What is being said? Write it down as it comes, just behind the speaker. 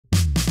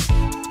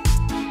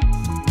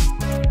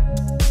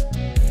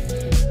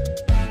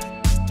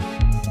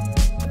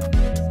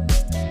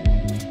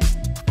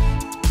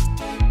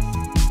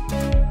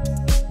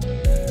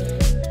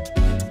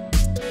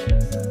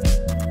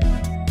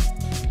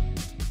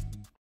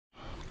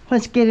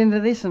let's get into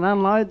this and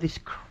unload this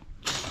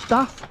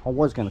stuff. I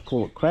was going to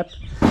call it crap.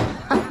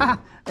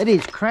 It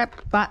is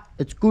crap, but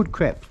it's good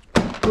crap.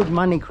 Good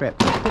money crap.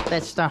 Put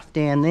that stuff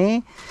down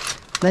there.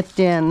 That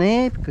down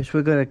there, because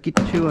we're going to get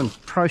to and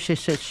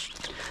process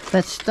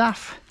that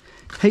stuff.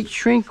 Heat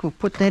shrink, we'll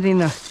put that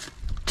in a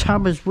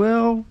tub as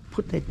well.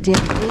 Put that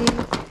down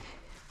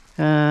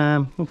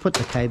there. We'll put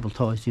the cable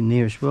ties in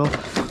there as well.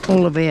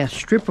 All of our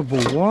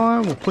strippable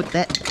wire, we'll put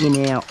that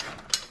in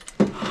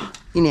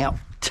our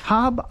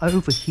tub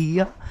over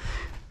here.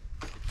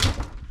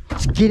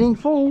 It's getting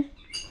full.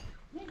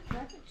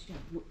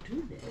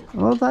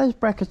 Well, those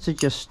brackets are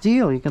just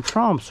steel. You can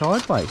throw them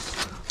sideways,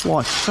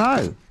 like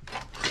so.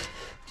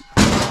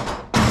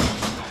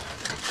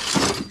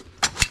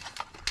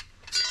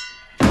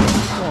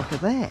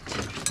 Like that.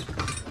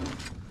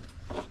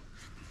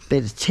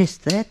 Better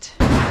test that.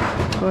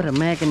 Got a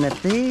magnet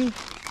there.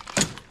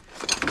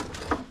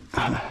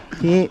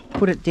 Yeah,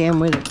 put it down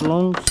where it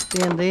belongs,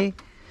 down there.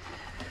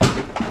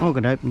 I've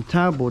got to open the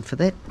tailboard for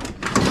that.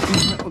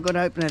 We've got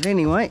to open it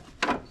anyway.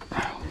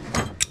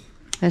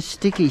 That's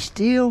sticky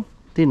steel.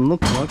 Didn't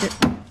look like it.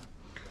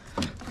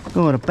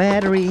 Got a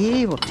battery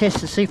here. We'll test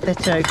to see if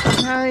that's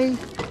okay.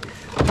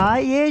 Oh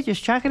yeah,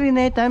 just chuck it in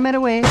there, don't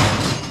matter where.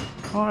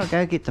 I'll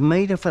go get the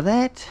meter for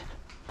that.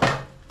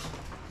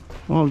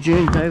 While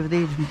June's over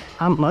there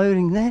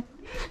unloading that.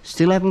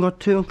 Still haven't got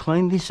to and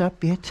clean this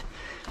up yet.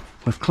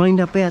 We've cleaned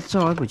up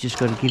outside, we've just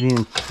got to get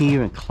in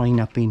here and clean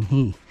up in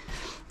here.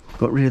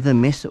 Got rid of the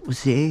mess that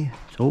was there.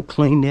 It's all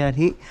cleaned out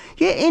here.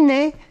 Yeah, in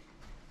there.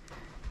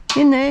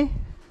 In there.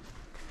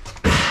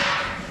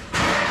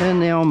 Turn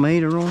the old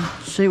meter on.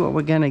 See what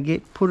we're going to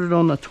get. Put it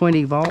on the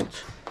 20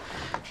 volts.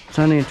 It's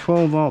only a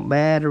 12 volt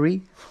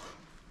battery.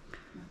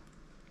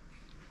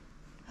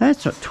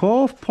 That's a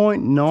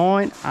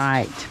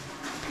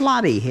 12.98.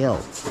 Bloody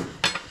hell.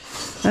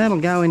 That'll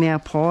go in our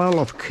pile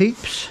of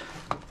keeps.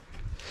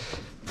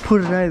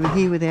 Put it over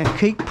here with our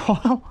keep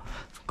pile.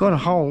 Got a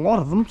whole lot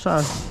of them,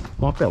 so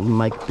might be able to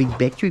make a big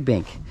battery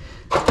bank.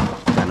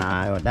 Don't know,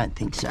 I don't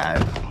think so.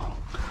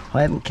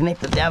 I haven't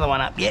connected the other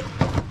one up yet.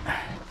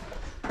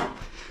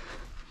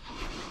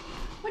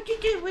 What you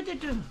do with the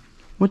do?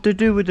 What to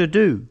do with the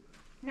do?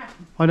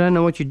 Nothing. I don't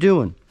know what you're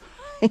doing.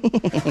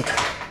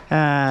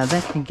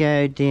 That can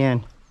go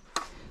down.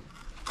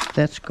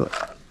 That's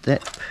got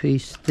that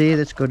piece there.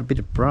 That's got a bit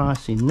of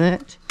brass in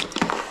that.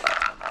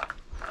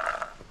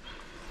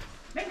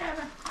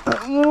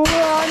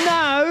 Oh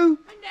no!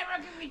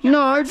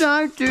 No,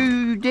 don't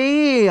do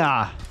dare!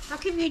 I'll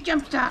give you a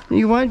jump start.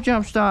 You won't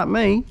jump start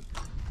me.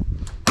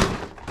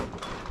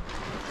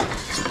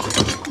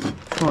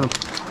 Trying to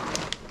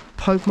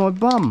poke my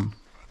bum.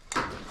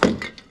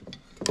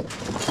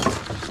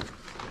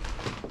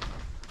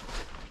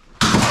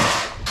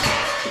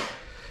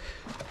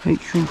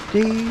 Heat shrink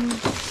there.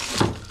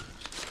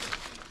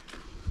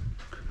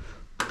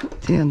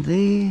 Down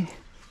there.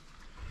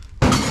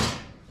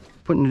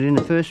 Putting it in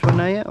the first one,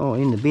 are you? Oh,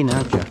 in the bin,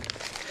 aren't you?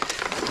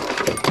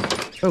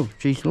 Oh,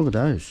 geez, look at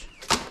those.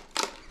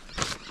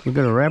 We've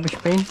got a rubbish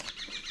bin.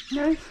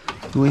 No.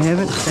 We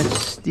haven't. That's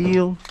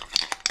steel.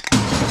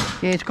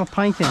 Yeah, it's got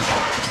paint in it.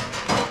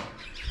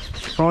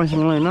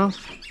 Surprisingly enough.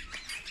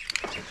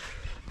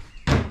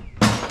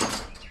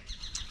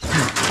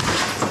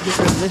 Get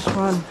rid of this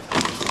one.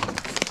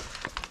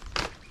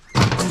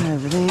 That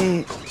over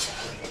there.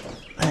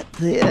 That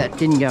there. That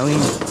didn't go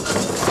in.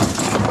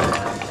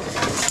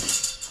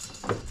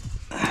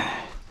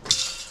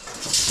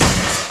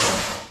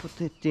 Put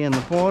that down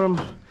the bottom.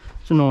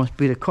 It's a nice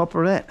bit of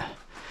copper, that.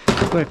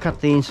 Got to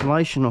cut the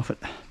insulation off it.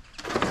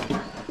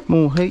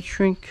 More heat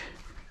shrink.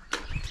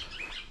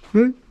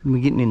 We're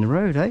getting in the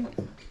road, eh?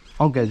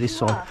 I'll go this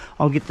side.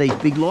 I'll get these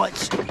big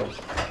lights.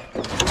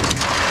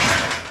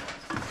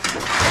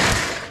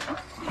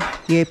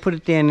 Yeah, put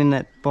it down in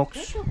that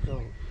box.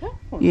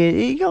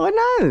 Yeah, I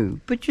know,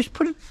 but just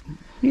put it.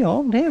 Yeah,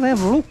 I'll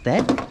have a look at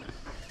that.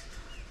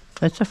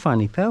 That's a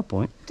funny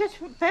PowerPoint. That's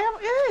what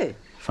power, yeah.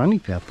 Funny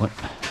PowerPoint.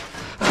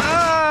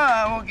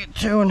 Ah, we'll get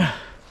to and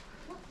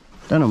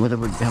don't know whether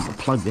we'd be able to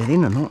plug that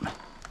in or not.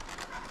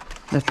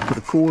 Have to put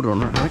a cord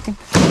on it, I reckon.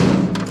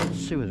 Let's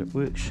see whether it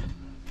works.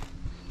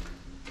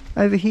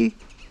 Over here.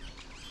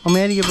 I'm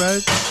out of your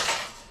road.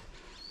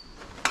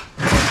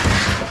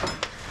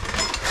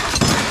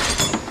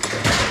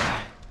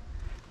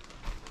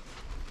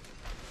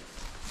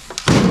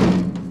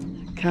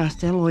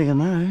 Cast alloy on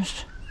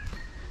those.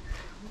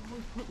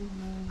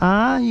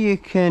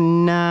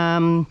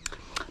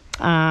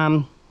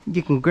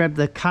 You can grab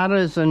the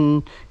cutters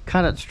and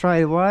cut it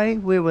straight away.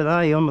 Where were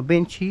they? On the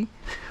bench here.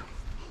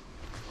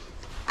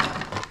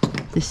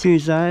 Let's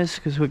use those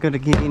because we've got to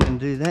get in and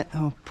do that.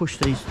 I'll push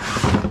these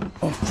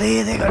off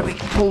there. They've got to be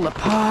pulled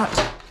apart.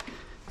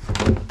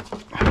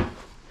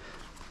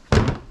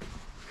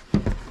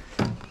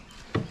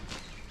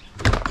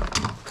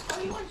 Oh,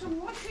 you want some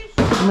washers?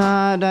 No,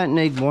 I don't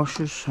need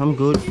washers. I'm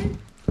good.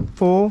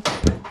 For?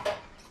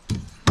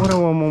 What do I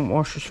want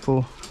washers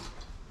for?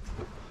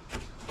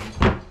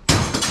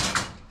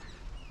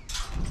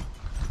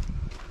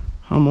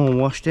 I'm all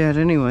washed out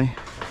anyway.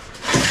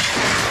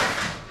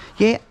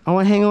 Yeah, I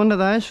want to hang on to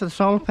those for the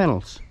solar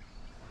panels.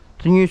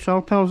 The new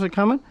solar panels are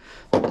coming.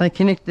 They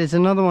connect. There's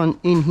another one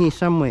in here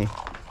somewhere.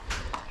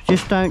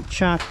 Just don't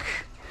chuck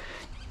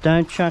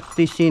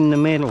this in the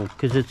metal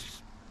because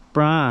it's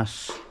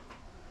brass.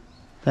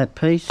 That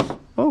piece.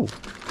 Oh,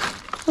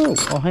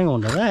 I'll hang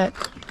on to that.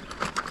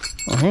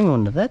 I'll hang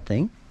on to that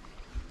thing.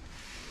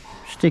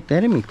 Stick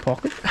that in my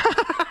pocket.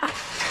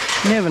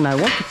 Never know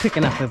what you're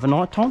picking up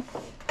overnight time.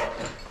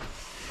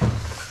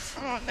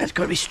 Oh, that's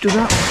got to be stood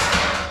up.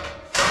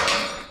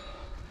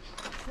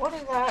 What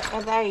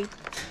are they?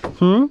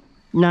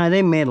 No,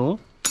 they're metal.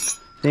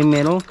 They're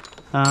metal.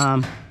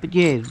 But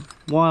yeah,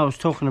 why I was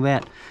talking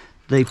about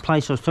the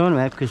place I was talking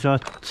about, because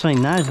I'd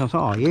seen those and I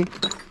thought, oh yeah,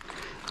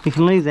 you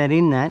can leave that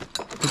in that.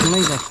 You can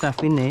leave that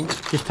stuff in there.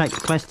 Just take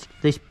the plastic,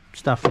 this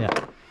stuff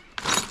out.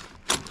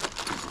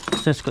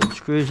 So that's got the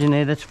screws in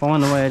there. That's fine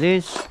the way it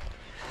is.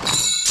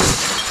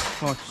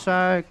 Like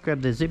so.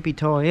 Grab the zippy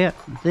tie out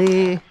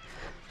there.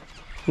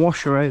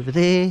 Washer over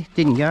there.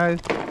 Didn't go.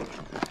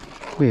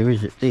 Where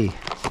is it? There.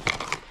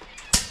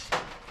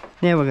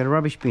 Now we've got a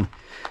rubbish bin.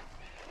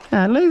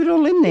 Leave it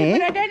all in there.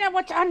 Yeah, but I don't know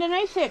what's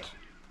underneath it.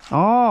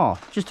 Oh,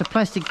 just a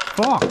plastic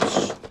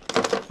box,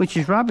 which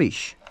is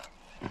rubbish.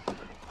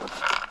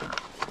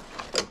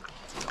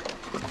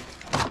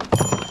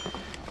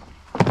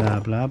 Blah,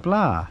 blah,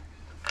 blah.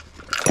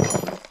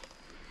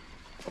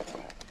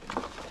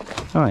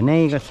 Alright, now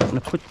you've got something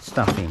to put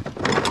stuff in.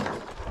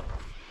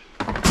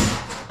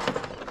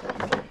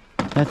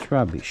 That's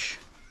rubbish.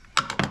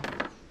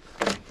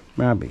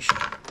 Rubbish.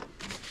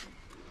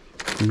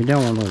 And we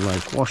don't want all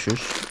those washers.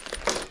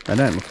 They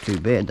don't look too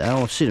bad though.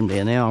 I'll sit them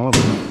down there. I'll have a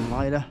look at them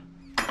later.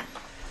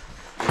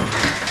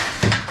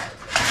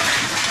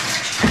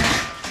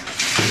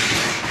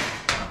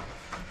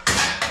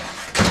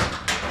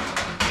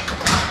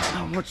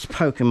 Oh, what's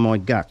poking my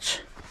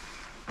guts?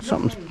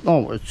 Something's...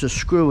 Oh, it's a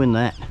screw in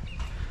that.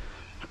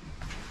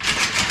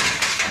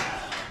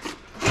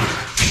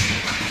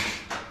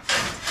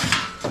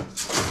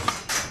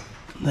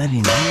 That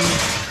in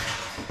there.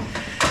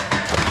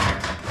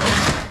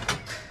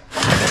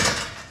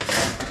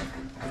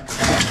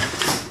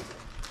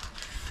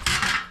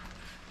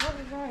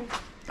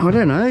 I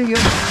don't know, you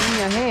got it in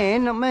your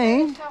hand, not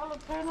me. Solar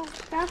panel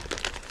stuff?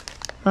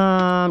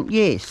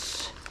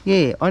 Yes.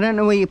 Yeah, I don't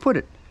know where you put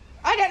it.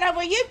 I don't know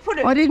where you put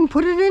it. I didn't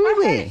put it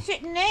anywhere. It's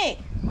sitting there.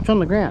 It's on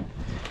the ground.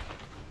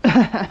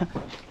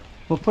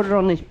 We'll put it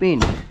on this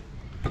bin.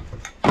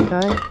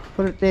 Okay,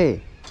 put it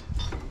there.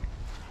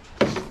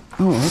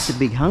 Oh, that's a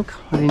big hunk.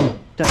 I don't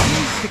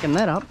remember picking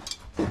that up.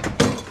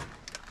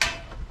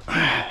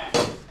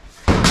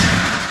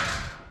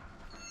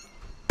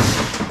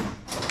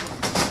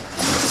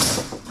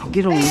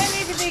 Get all Hey, this. I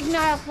need a big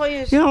nail for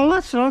you. Yeah, well,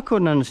 that's what I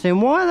couldn't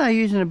understand. Why are they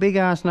using a big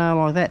ass nail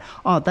like that?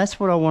 Oh, that's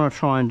what I want to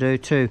try and do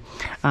too.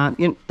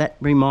 You know, that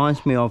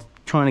reminds me of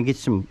trying to get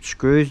some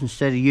screws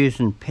instead of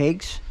using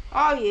pegs.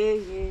 Oh,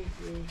 yeah.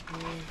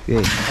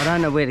 Yeah, I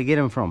don't know where to get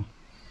them from.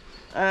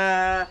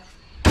 I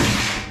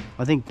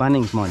think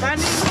Bunnings might have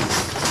them.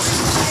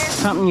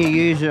 Something you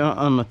use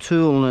on the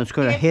tool and it's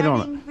got a head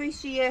on it.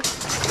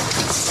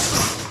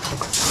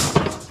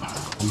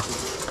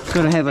 It's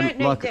got to have You don't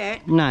need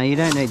that. No, you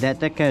don't need that.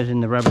 That goes in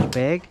the rubbish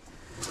bag.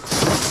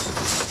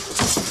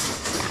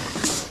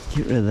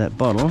 Get rid of that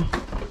bottle.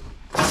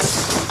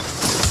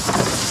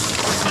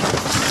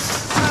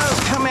 Oh,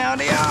 come out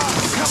here!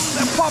 Come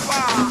the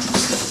popper!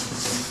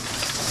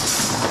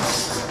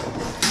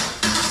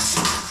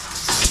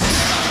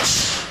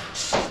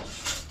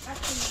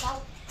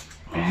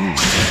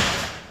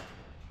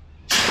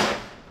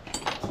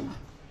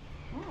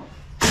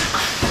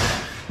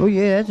 Oh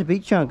yeah, that's a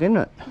big chunk, isn't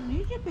it?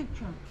 It is a big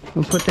chunk.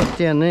 We'll put that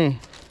down there.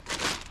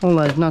 All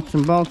those nuts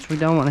and bolts we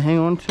don't want to hang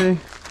on to.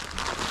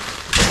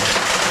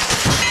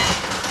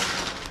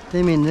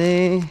 Them in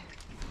there.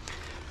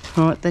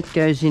 Right, that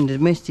goes in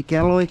domestic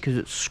alloy because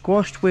it's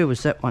squashed. Where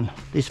was that one?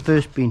 This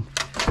first bin.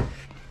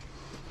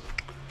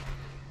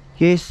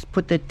 Yes,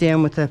 put that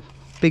down with the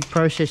big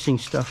processing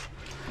stuff.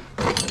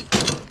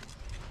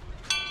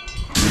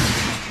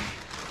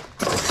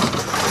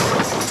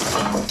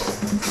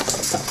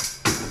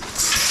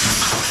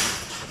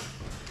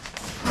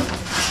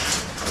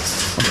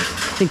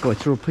 I think I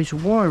threw a piece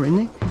of wire in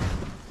there.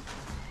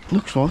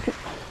 Looks like it.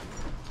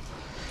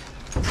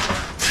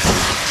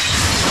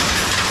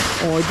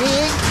 Oh, I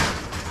did.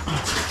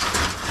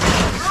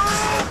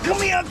 Oh,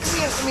 come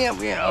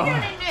here.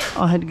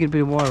 Oh, I had to get a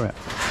bit of wire out.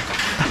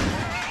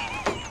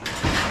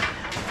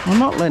 I'm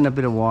not letting a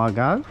bit of wire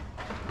go.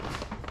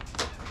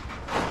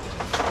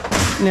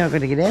 Now I've got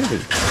to get out of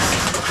here.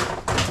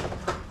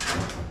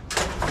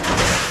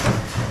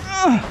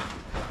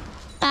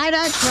 I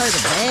don't throw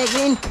the bag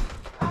in.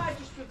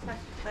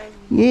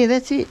 Yeah,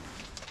 that's it.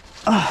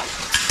 Oh.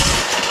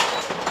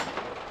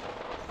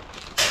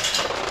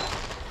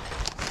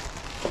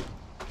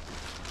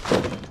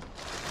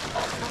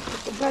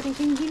 The bloody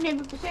things you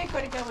never said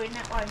got to go in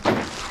that way.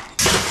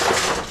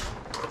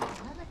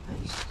 Another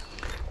piece.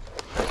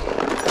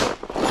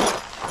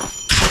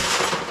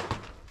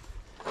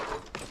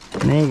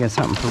 Now you got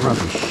something for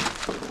rubbish.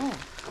 Oh.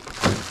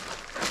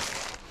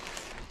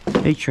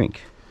 Heat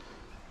shrink.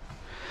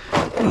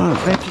 Right,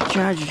 battery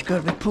charger's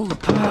got to be pulled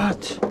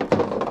apart.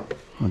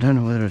 I don't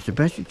know whether it's a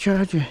battery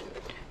charger.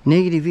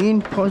 Negative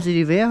in,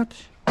 positive out.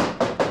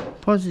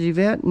 Positive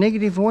out,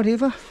 negative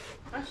whatever.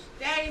 That's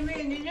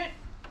aluminium, isn't it?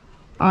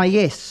 Ah,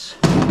 yes.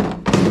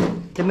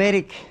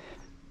 Domestic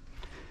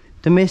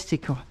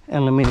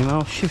aluminium.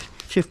 I'll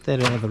shift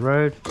that out of the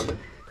road.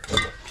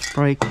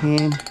 Spray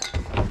can.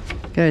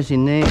 Goes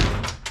in there.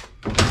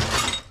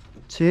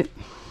 That's it.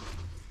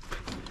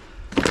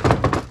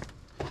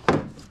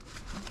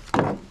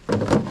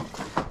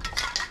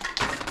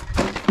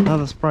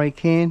 Another spray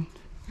can.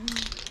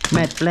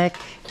 Matte black.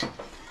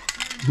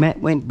 Matte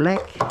went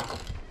black.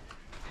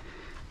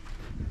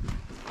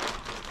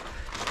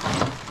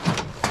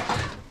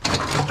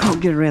 I'll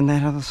get around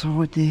that other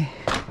side there.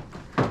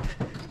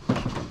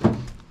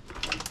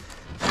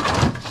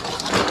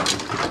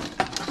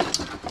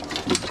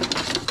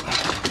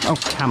 Oh,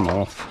 come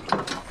off.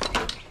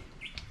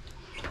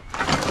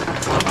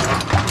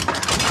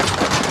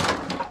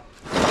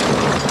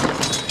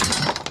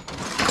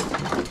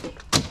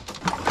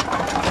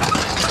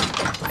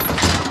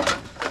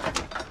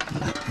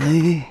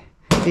 There.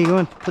 You go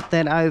and put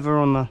that over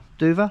on the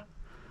duvet.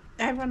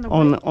 Over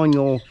on the on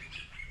your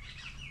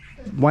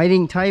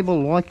waiting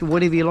table, like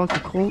whatever you like to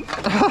call it.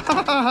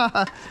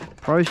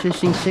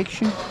 Processing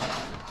section.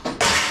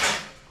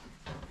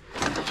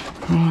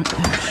 Right,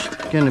 that's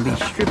going to be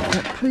stripped,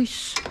 that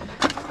piece.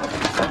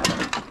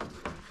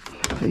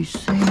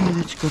 Piece there,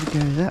 that's got to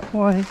go that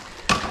way.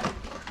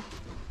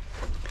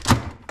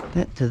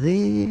 That to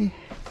there.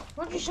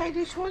 What did you say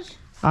this was?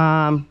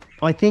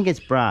 I think it's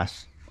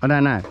brass. I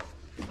don't know.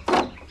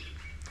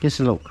 Just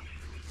a look.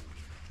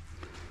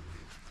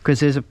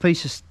 Because there's a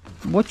piece of...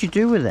 What you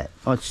do with that?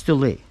 Oh, it's still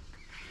there.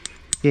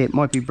 Yeah, it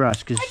might be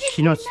brass because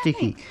she's not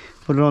sticky.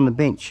 Put it on the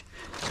bench.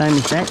 Same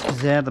as that,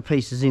 because the other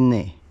piece is in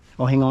there.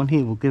 Oh, hang on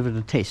here. We'll give it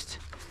a test.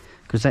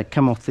 Because that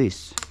come off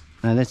this.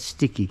 No, that's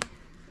sticky.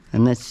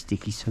 And that's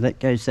sticky. So that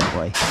goes that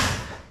way.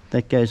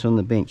 That goes on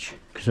the bench.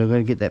 Because I've got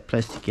to get that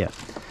plastic out.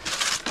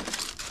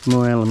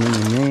 More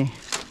aluminium there.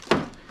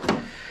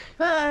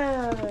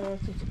 Oh,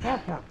 it's a power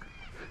plug.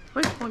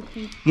 Which one?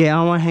 Yeah,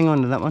 I won't hang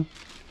on to that one.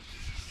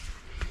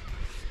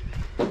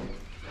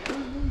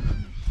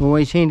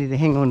 Always handy to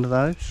hang on to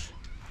those.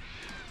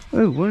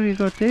 Oh, what have you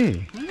got there?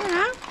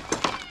 Yeah.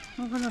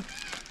 I'm gonna...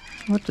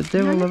 What the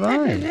devil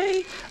are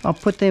they? I'll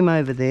put them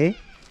over there.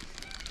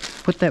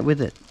 Put that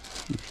with it.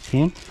 If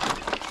you can.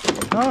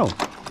 Oh,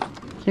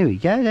 there we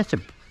go. That's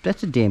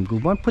a damn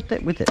good one. Put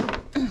that with it.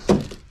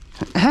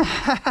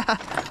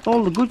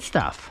 All the good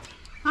stuff.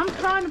 I'm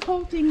trying to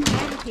pull things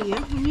out of here,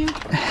 and you...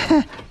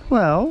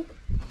 Well,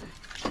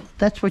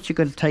 that's what you've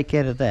got to take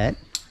out of that.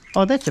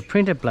 Oh, that's a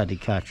printer bloody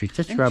cartridge.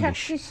 That's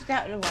rubbish. Chuck this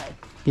out of the way.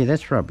 Yeah,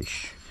 that's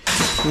rubbish.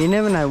 You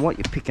never know what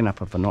you're picking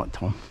up at night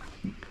time.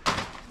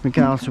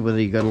 Regardless of whether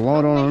you got a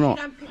light on or not.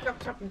 Don't pick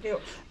up something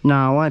else. No,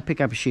 I won't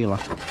pick up a Sheila.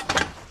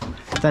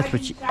 That's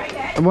what you...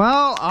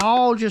 Well,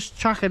 I'll just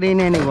chuck it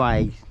in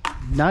anyway.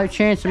 No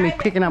chance of me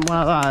picking up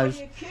one of those.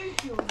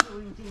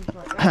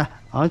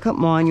 I got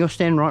mine. You're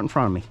standing right in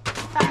front of me.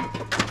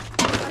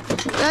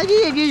 Oh,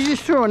 yeah, you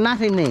just threw a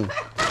nut in there.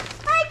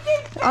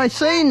 I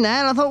seen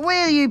that. I thought,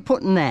 where are you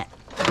putting that?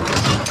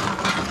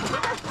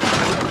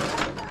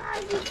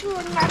 I just threw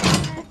a nut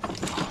in there.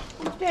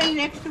 I'm standing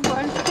next to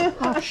one.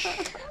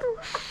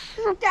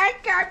 Don't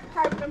go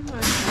poking me.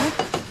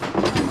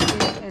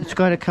 It's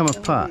got to come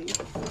apart.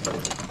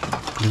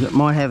 Because it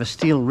might have a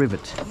steel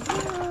rivet.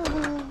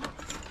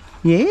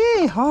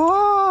 Yeah,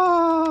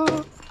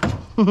 oh.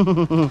 You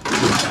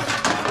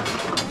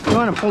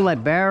want to pull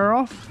that barrier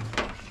off?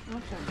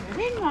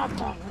 In my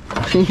pocket.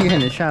 You're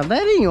going to shove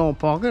that in your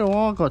pocket?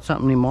 Oh, I've got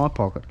something in my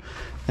pocket.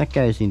 That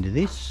goes into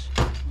this.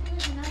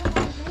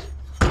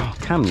 Oh,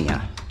 come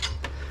here.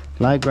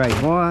 Low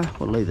grade wire.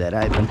 We'll leave that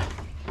open.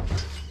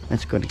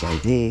 That's got to go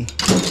there.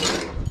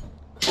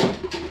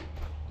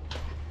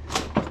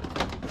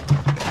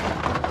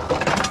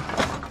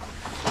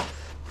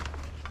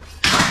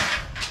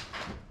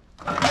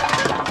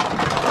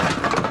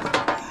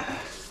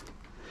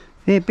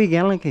 Yeah, big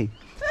Allen key.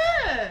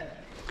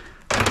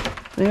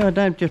 Yeah, I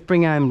don't just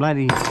bring home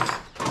bloody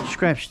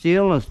scrap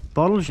steel as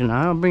bottles, you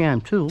know. I bring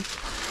home tools.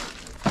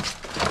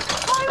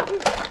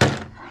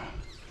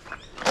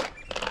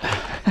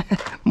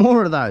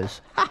 More of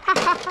those.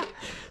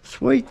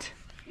 Sweet.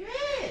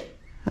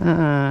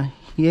 Yeah,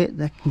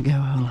 that can go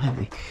all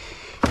over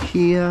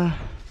here.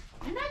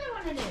 Another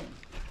one of them.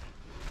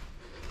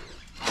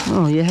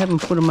 Oh, you haven't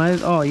put them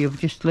over. Oh, you've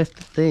just left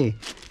it there.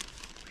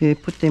 Yeah,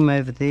 put them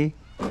over there.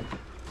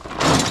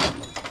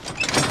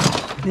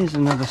 There's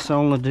another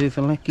solar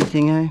doofalacky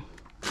thingo.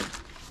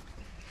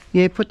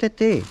 Yeah, put that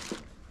there.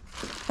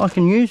 I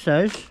can use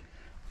those.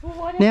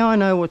 Well, Now I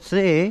know what's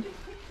there.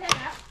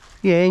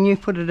 Yeah, and you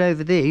put it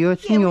over there.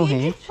 It's in your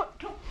hand.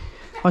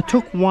 I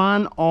took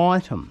one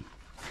item.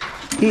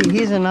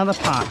 Here's another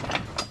part.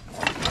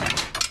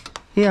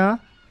 Here.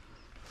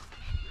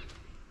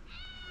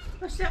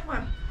 What's that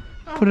one?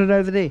 Put it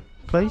over there,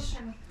 please.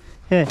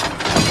 Yeah.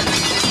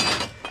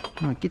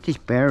 Right, get this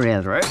barrier out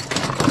of the road.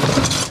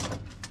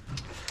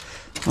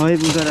 I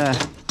even got a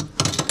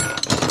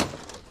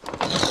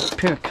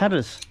pair of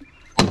cutters.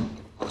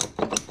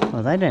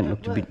 Oh, they don't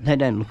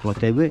look like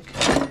they work.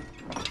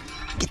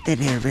 Get that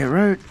out of our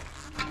road.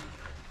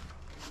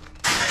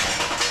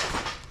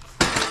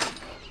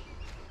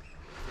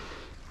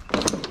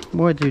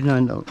 Why do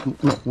they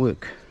not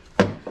work?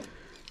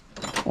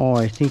 Oh,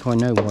 I think I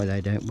know why they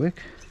don't work.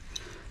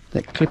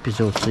 That clip is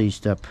all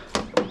seized up.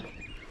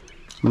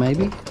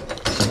 Maybe.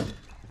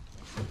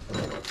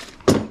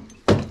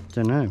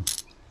 Don't know.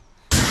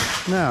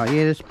 No,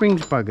 yeah, the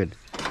spring's buggered.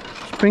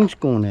 Spring's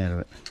gone out of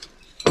it.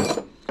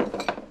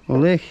 Well,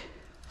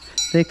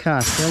 they're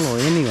cast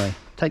alloy anyway.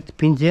 Take the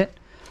pins out,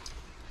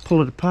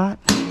 pull it apart.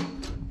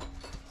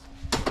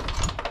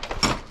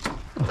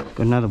 Oh, got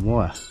another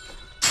wire.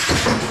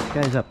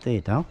 Goes up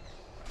there, though.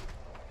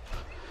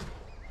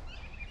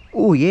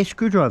 Oh yeah,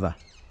 screwdriver.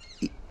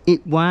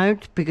 It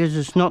won't, because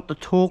it's not the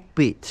torque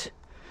bit.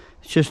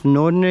 It's just an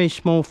ordinary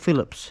small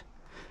Phillips.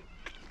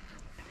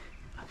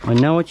 I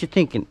know what you're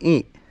thinking.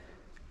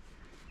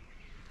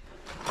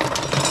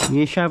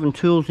 You're shoving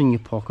tools in your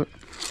pocket.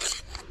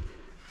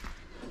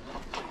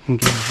 You can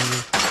get a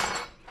little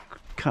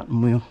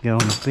cutting wheel, go on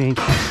the bench.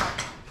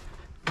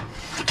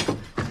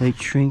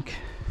 Heat shrink.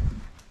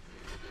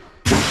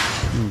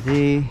 And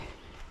there.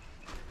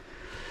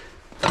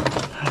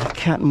 A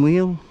cutting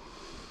wheel.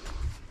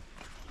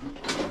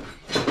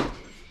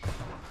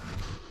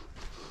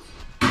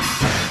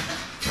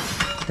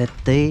 That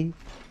there.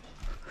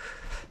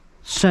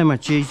 So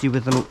much easier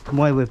with the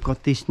way we've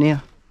got this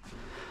now.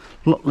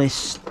 A lot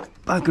less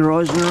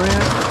buggerising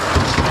around.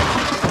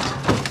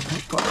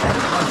 Got that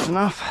close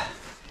enough.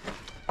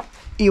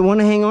 You want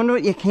to hang on to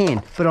it, you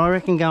can, but I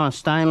reckon going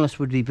stainless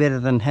would be better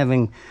than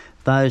having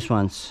those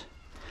ones.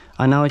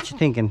 I know what you're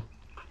thinking.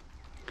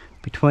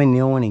 Between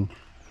the awning.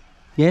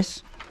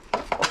 Yes?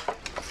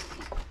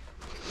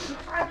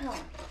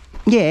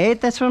 Yeah,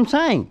 that's what I'm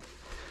saying.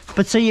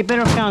 But so you're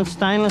better off going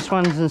stainless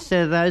ones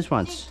instead of those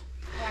ones.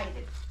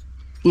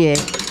 Yeah,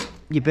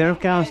 you're better off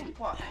going...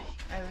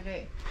 Over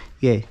there.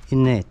 Yeah,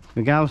 in there.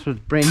 Regardless of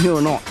it's brand new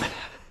or not.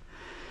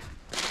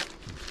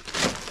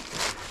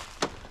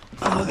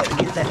 Oh, I've got to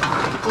get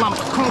that lump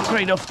of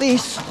concrete off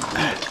this.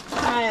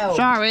 Ow.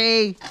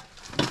 Sorry.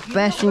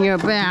 Bashing you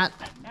about.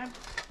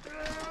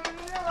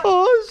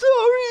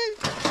 Oh,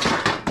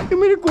 sorry. You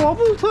want me to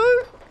grovel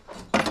too?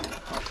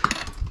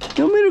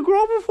 You want me to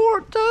grovel for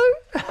it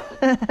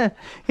too?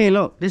 Here,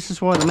 look. This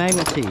is why the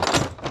magnet's here.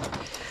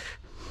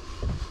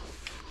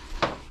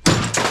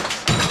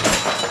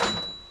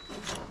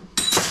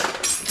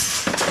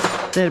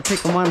 Instead of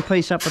picking one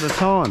piece up at a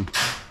time.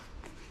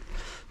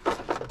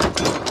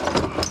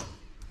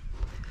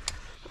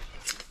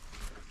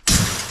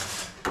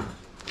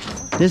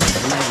 This is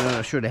the magnet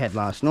I should have had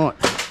last night.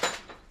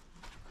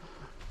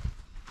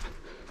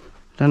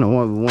 Don't know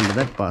why we wanted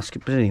that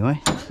basket, but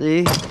anyway,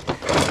 there.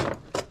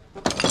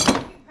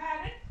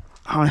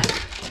 I'm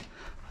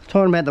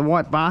talking about the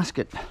white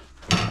basket.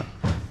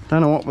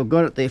 Don't know what we've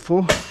got it there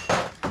for.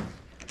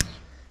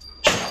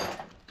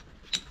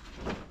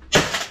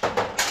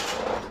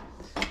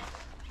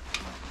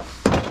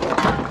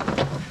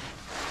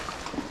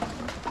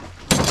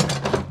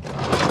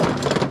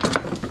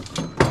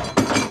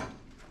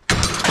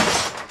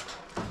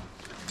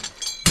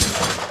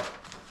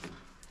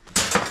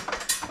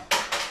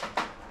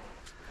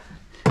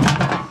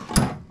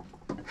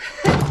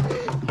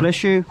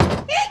 Bless you.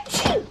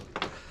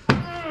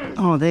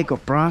 Oh, they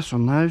got brass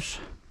on those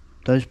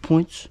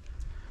points.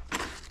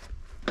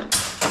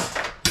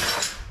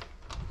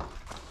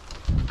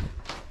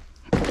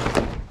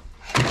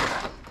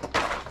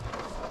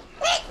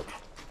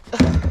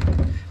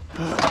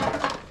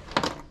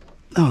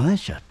 Oh,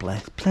 that's just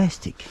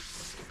plastic.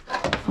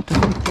 What the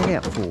heck is that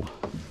out for?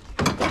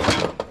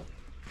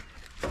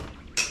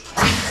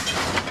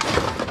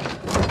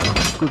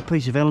 Good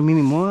piece of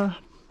aluminium wire.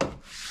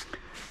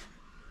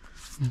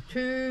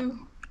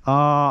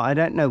 I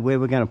don't know where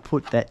we're going to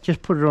put that.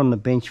 Just put it on the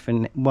bench for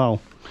now.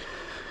 Well,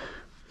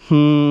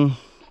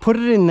 put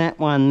it in that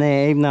one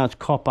there, even though it's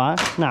copper.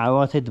 No,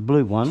 I said the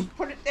blue one.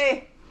 Put it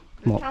there.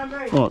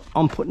 Well,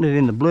 I'm putting it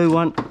in the blue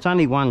one. It's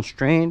only one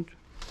strand.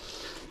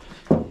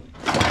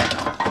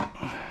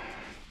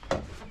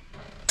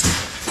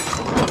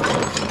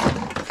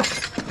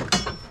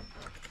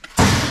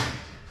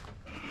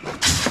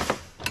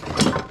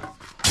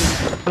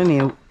 Plenty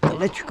of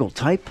electrical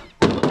tape.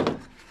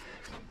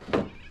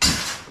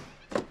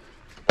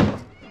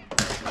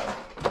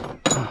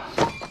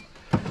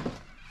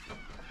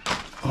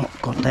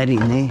 Got that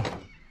in there,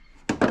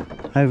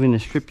 over in the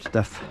strip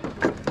stuff.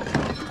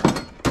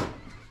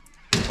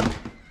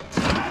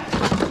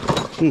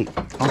 Here,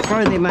 I'll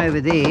throw them over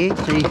there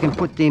so you can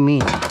put them in.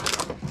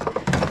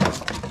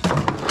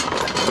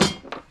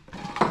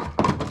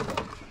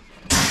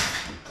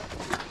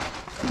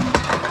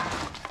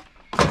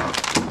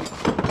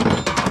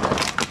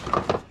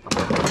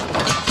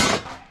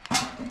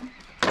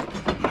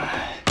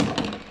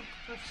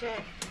 What's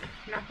that?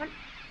 Nothing?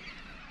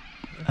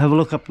 Have a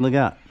look up in the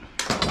gut.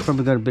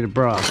 Probably got a bit of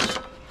brass.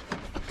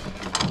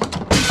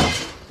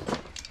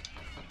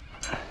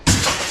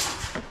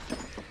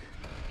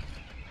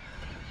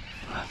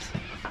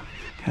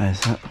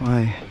 Goes that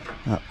way,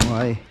 that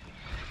way.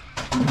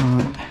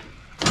 Right.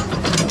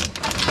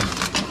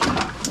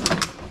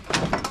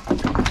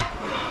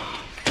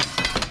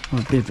 A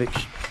bit of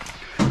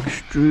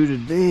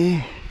extruded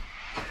there.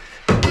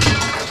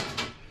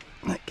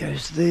 That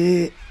goes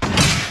there.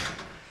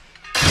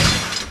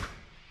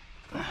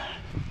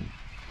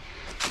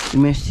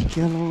 Domestic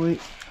alloy.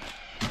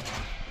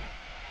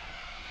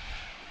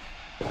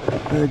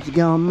 Birds are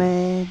going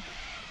mad.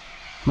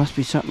 Must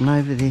be something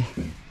over there.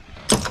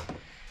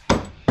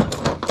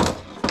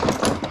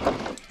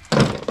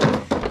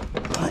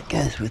 That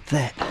goes with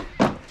that.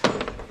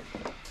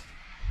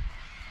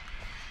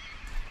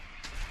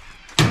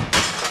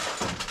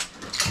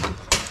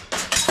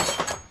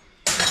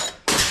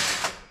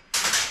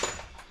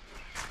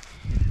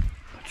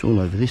 It's all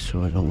over this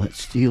side, all that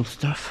steel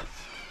stuff.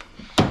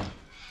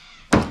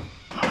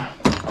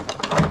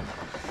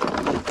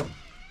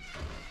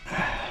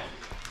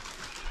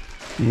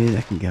 Yeah,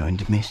 that can go in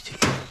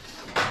domestic.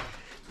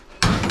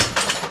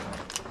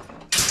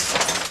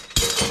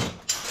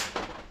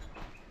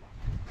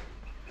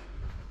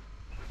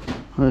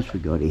 What else we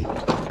got here?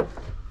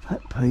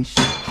 That piece.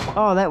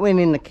 Oh, that went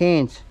in the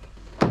cans.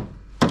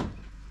 You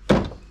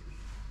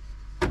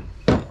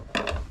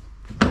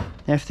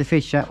have to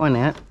fish that one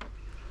out.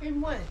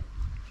 In what?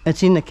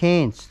 It's in the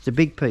cans. It's a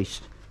big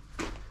piece.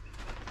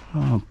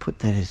 Oh, I'll put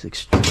that as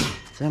extra.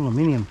 It's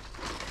aluminium.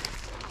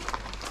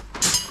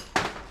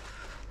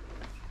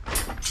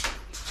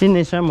 It's in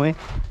there somewhere.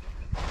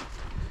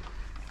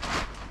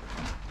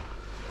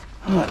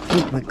 Oh, I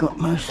think we got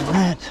most of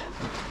that.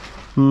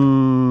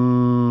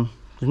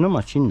 There's not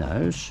much in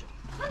those.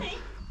 Honey?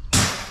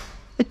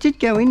 It did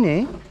go in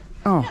there.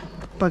 Oh,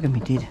 bugger me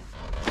did.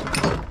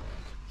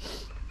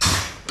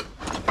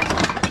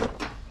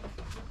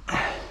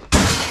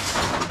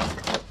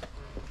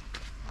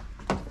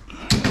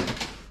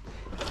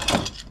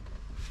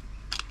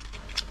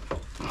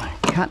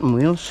 Cutting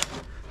wheels.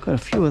 Got a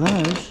few of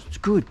those. It's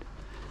good.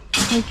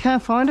 You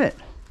can't find it.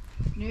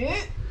 No.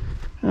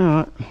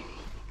 Alright.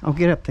 I'll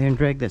get up there and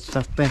drag that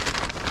stuff back.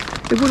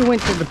 It would have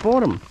went to the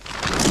bottom.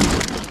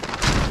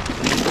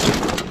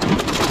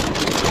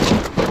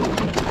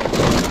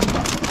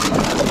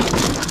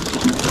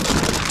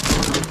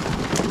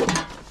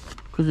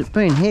 Because it's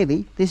been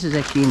heavy. This is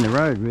actually in the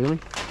road, really.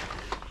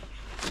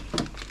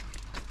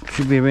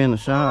 Should be around the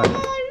side.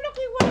 Oh, look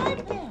at what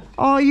I found.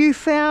 Oh, you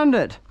found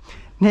it.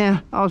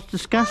 Now, I was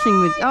discussing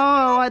with...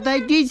 Oh,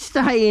 they did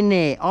stay in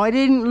there. I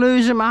didn't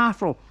lose them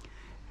after all.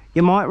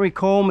 You might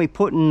recall me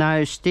putting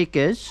those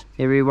stickers,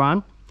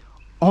 everyone,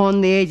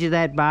 on the edge of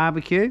that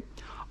barbecue.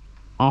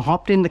 I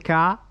hopped in the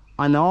car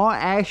and I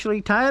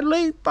actually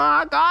totally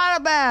forgot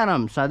about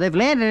them. So they've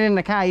landed in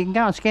the car. You can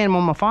go and scan them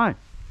on my phone.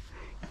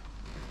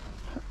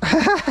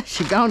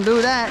 Should go and do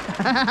that.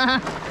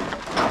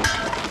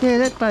 Yeah,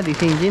 that bloody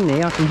thing's in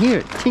there. I can hear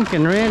it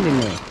tinkering around in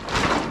there.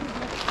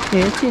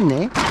 Yeah, it's in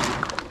there.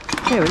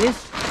 There it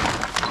is.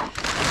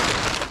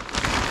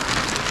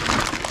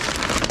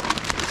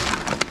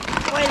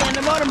 Way down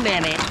the bottom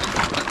down there.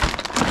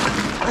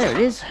 There it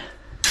is.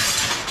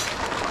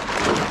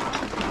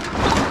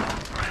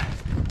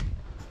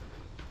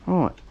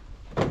 Alright.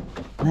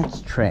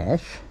 That's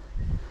trash.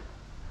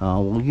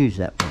 Oh, we'll use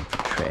that one for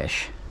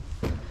trash.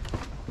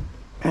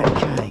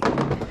 Okay.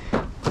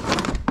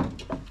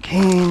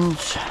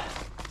 Cans.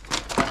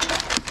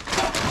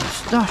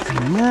 Stuff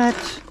in that.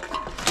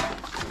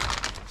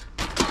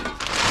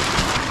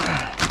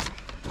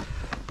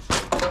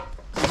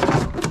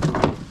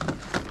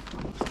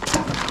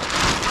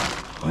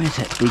 Where's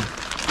that big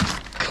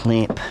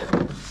clamp?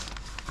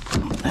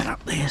 Put that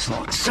up there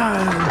like so.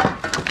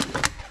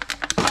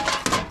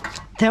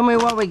 Tell me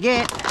what we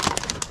get.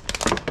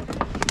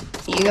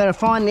 You gotta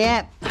find the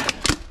app.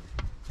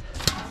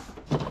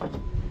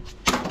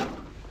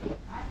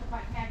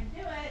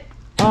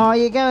 Oh,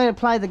 you're going to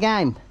play the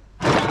game.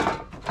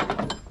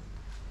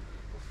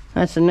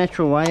 That's the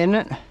natural way, isn't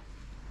it?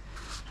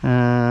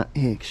 Yeah,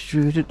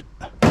 extruded.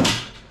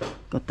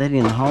 Got that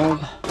in the hole.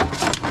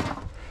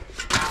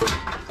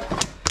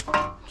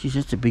 Geez,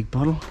 that's a big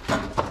bottle.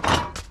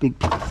 Big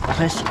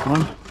plastic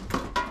one.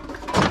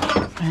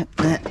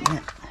 That.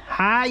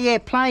 Ah, yeah,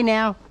 play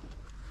now.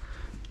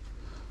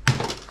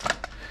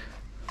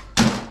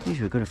 Geez,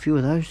 we've got a few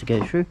of those to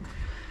go through.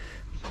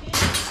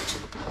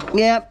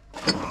 Yep.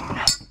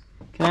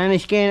 Can only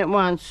scan it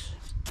once.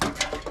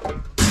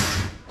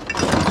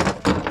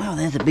 Oh,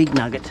 there's a big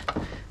nugget.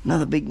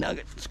 Another big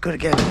nugget. It's got to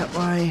go that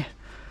way.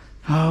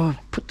 Oh,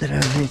 put that over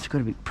there. It's got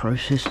to be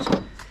processed.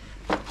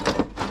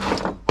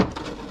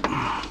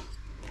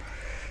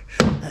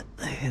 That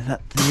there,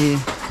 that there.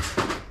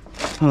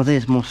 Oh,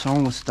 there's more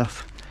solar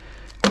stuff.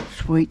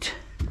 Sweet.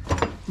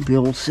 Be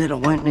all set. I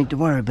won't need to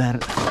worry about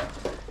it.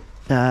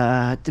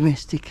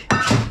 Domestic.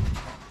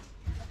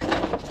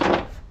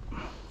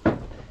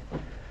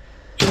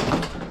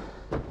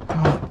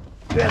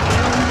 Grab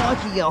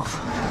the Nike off.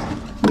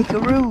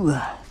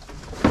 Nickaroo.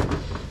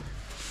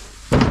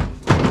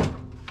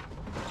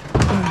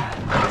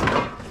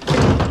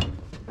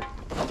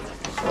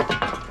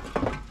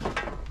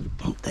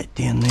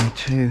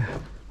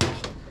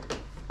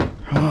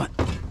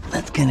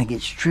 gonna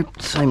get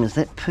stripped, same as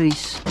that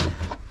piece.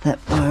 That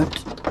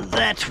won't.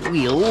 That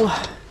will.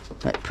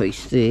 That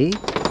piece there.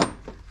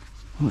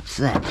 What's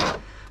that?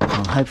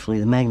 Well, hopefully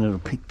the magnet will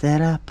pick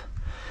that up.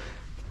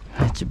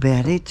 That's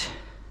about it.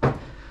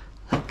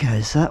 That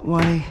goes that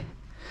way.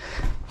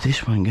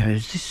 This one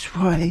goes this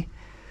way.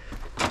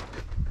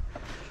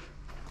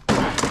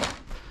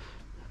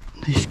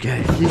 This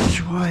goes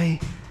this way.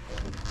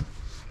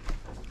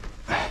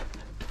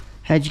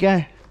 How'd you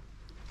go?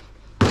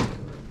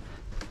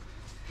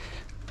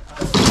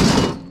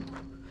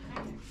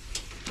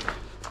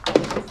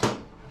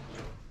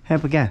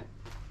 How'd we go?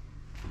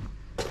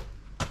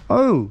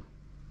 Oh,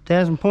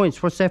 1,000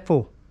 points. What's that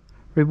for?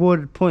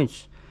 Rewarded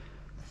points.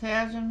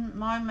 1,000,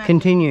 my magnet.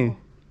 Continue.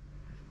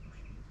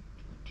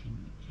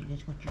 See,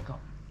 that's what you got.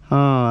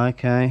 Oh,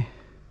 okay.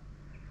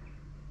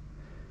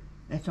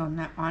 That's on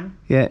that one.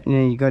 Yeah,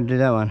 now you got to do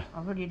that one.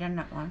 I've already done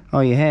that one.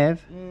 Oh, you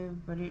have? Yeah,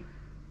 but it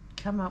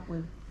come up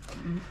with.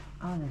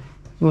 Oh no.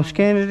 Well,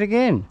 scan it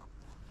again.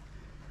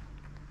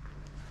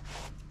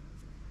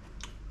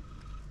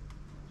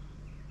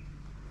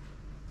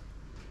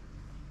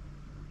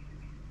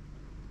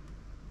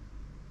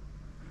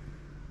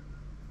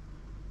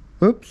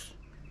 Oops.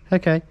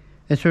 Okay,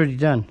 it's already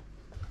done.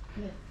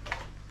 Yeah.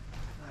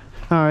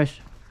 Alright.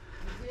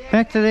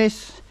 Back to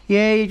this.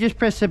 Yeah, you just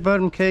press the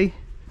bottom key.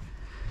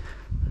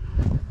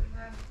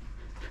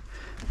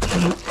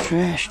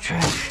 Trash,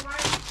 trash.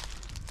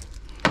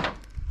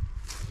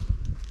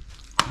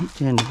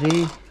 Down to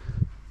there.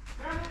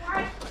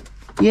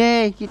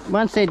 Yeah,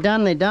 once they're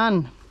done, they're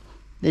done.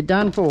 They're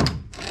done for.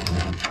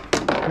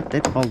 Get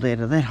that bolt out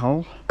of that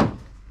hole.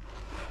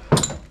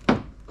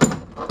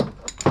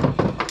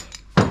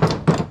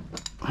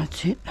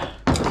 That's it.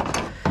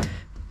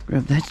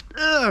 Grab that.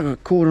 Oh, I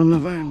got caught on the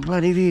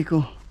bloody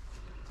vehicle.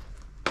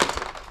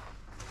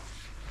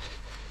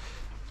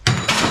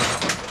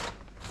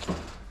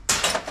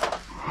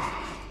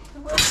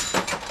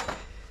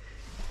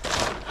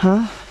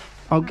 Huh?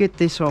 I'll get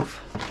this off.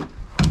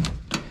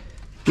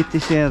 Get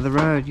this out of the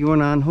road. You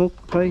want to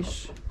unhook,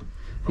 please?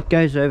 It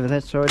goes over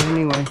that side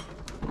anyway.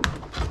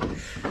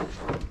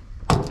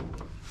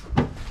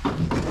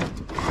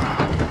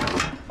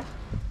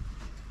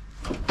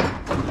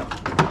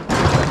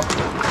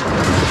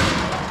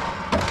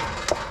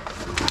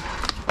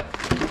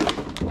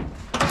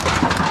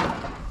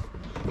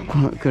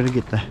 I've got to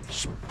get the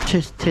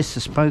test the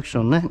spokes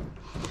on that.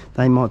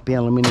 They might be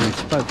aluminium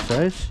spokes,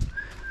 those.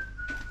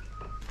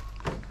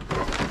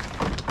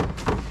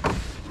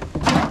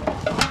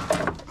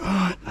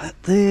 Right, that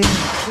there,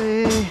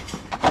 there.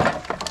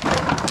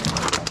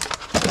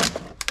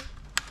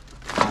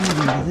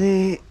 Over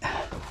there.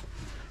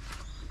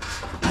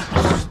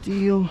 That's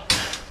steel.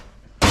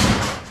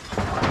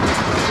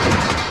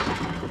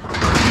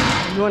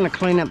 You want to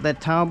clean up that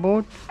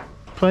tailboard,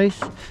 please?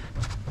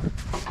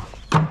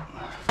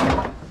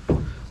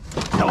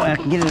 That way I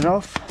can get it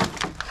off.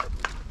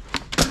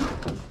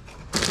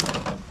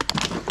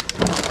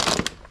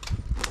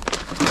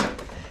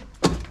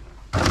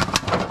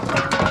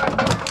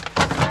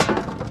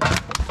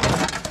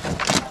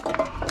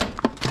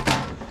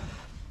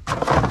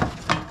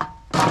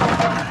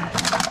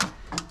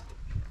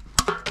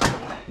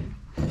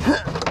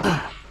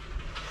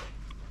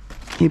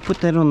 You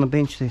put that on the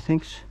bench there,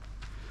 thanks.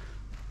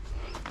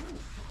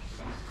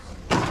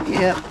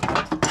 Yep.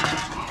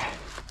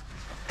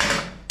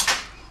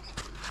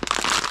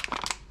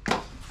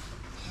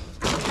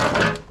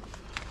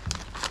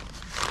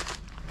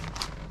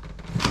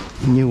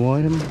 New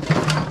item.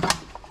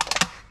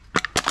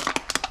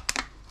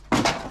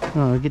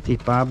 Oh, I'll get this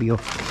Barbie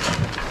off.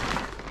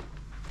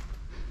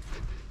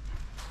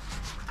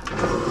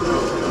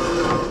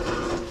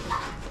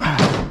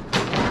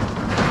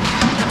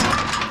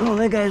 Oh,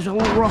 there goes all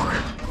rock.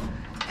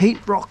 Heat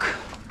rock.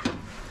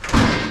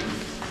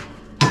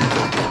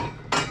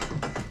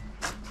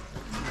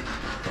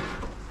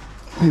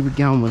 Where we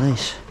going with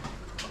this?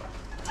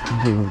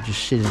 I think we'll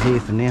just sit it here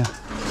for now.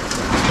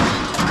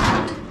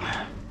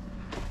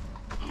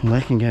 Well,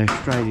 that can go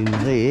straight into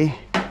there.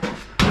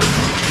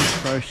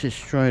 Process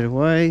straight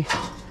away.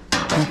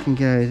 That can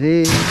go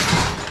there.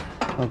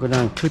 I've got to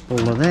unclip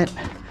all of that.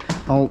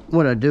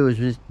 What I do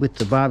is with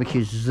the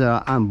barbecues is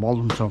unbolt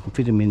them so I can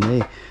fit them in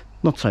there.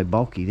 Not so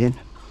bulky then.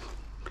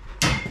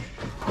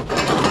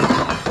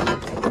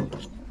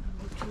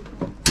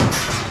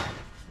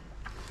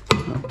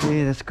 Up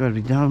there, that's got to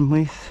be done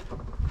with.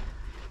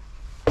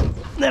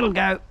 That'll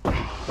go.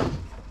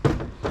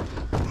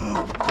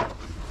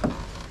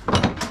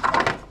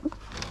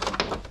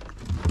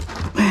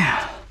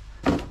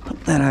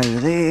 Put that over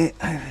there,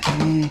 over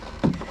there.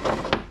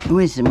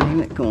 Where's the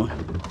magnet gone?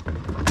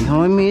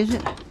 Behind me, is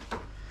it?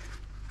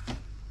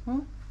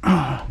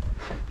 Oh,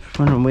 just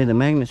wondering where the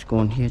magnet's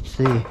gone. Yeah, it's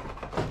there.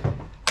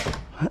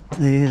 That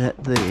there,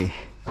 that there.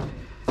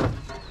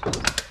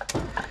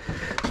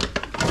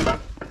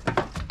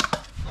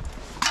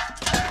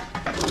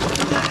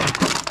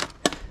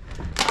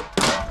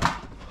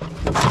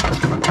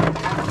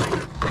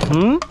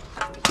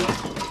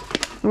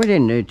 We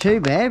didn't do too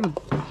bad.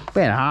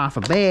 About half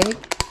a bag.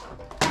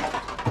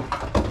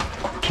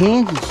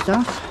 cans and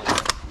stuff.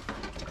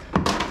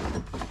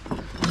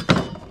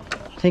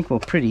 I think we're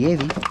pretty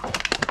heavy.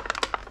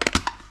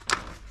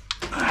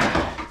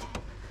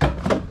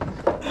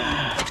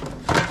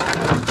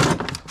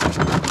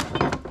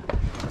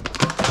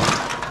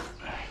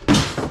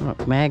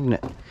 Right,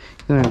 magnet.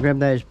 You want to grab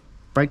those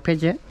brake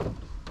pads out,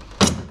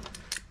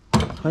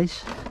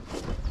 please?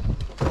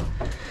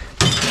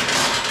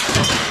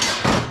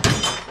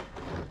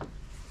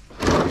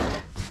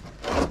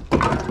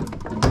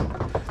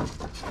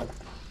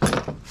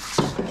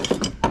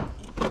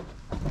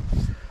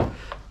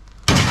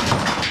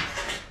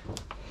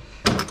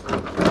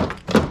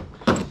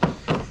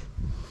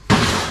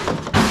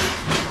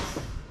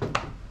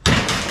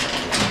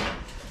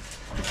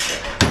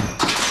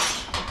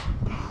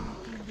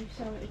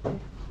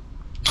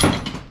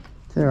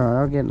 It's alright,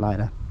 I'll get it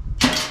later.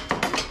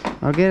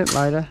 I'll get it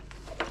later.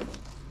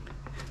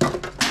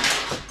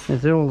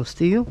 Is there all the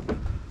steel?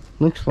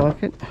 Looks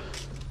like it.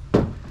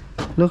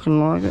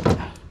 Looking like it.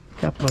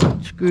 Couple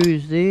of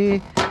screws there.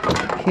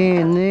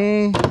 Can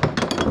there.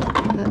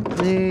 That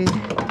there.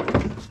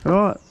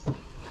 Right.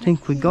 I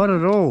think we got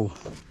it all.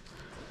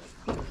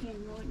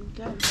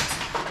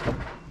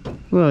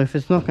 Well, if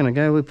it's not going to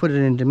go, we put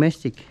it in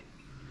domestic.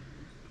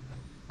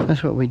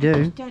 That's what we do.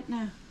 I don't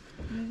know.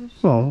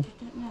 Well,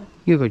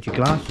 you've got your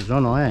glasses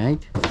on, I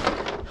ain't.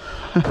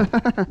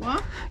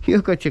 What?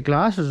 You've got your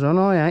glasses on,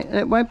 I ain't.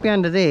 It won't be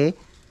under there.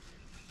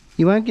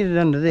 You won't get it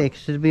under there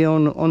because it'll be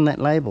on that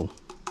label.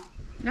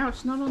 No,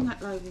 it's not on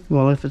that label.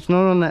 Well, if it's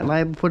not on that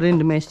label, put it in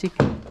domestic.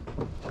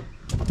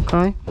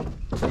 Okay?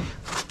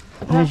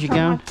 How's you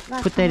going?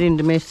 Put that in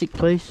domestic,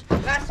 please.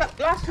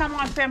 Last time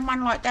I found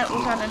one like that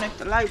was underneath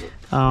the label.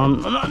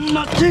 I'm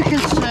not too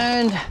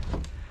concerned.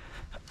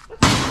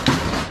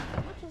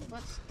 What's all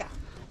that stuff?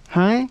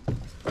 Hey?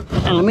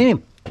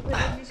 Aluminium. Where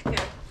did this go?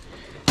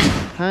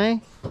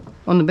 Hey?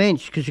 On the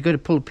bench, because you've got to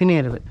pull a pin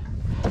out of it.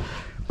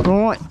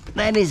 Right,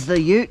 that is the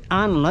ute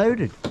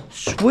unloaded.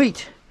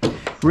 Sweet.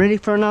 Ready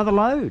for another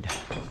load.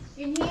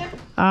 In here?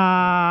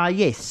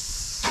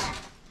 Yes.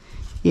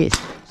 Yes.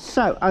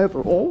 So,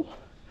 overall,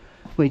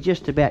 we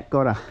just about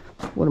got a...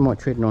 What am I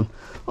treading on?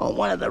 Oh,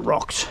 one of the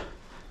rocks.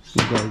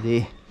 You go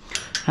there.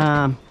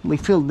 We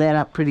filled that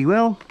up pretty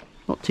well.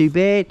 Not too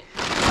bad.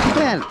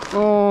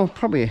 About,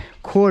 probably a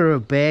quarter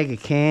of a bag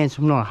of cans.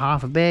 Not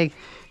half a bag.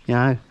 You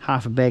know,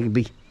 half a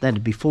bag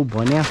that'd be full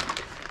by now.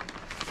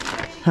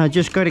 I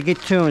just got to get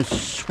to and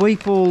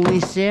sweep all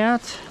this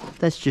out.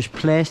 That's just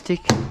plastic.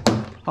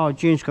 Oh,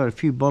 June's got a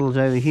few bottles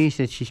over here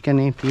that she's going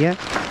to empty out.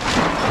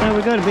 So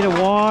we've got a bit of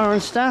wire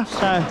and stuff,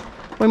 so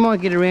we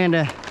might get around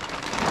to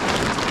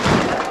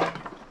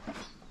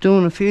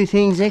doing a few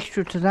things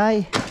extra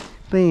today.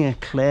 Being a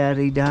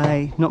cloudy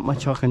day, not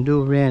much I can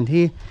do around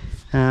here.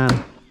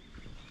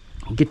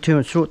 Get to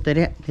and sort that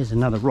out. There's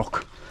another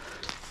rock.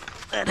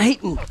 That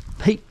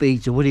heat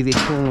beads or whatever you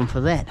call them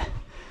for that.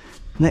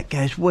 And that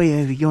goes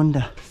way over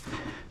yonder.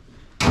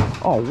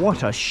 Oh,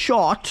 what a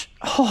shot!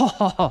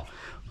 Oh,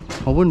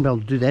 I wouldn't be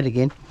able to do that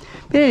again.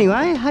 But anyway,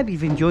 I hope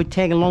you've enjoyed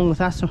tagging along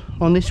with us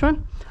on this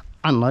one.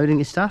 Unloading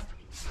the stuff.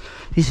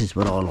 This is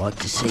what I like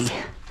to see.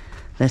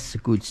 That's the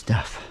good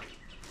stuff.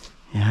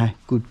 You know,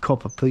 good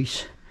copper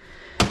piece.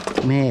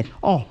 Mad.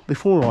 Oh,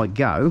 before I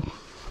go,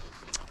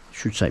 I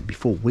should say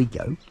before we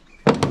go,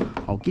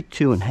 I'll get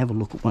to and have a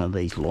look at one of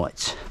these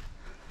lights.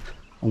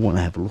 I want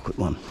to have a look at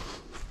one.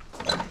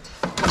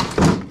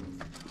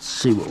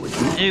 See what we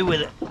can do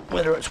with it,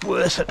 whether it's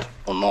worth it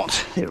or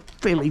not. They're a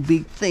fairly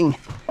big thing.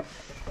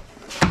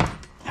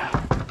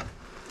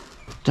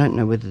 Don't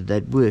know whether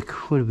they'd work.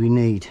 What do we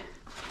need?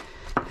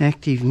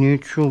 Active,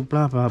 neutral,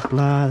 blah blah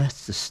blah.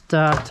 That's the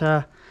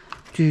starter.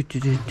 What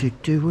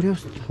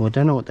else? Well, I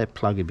don't know what that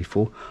plug is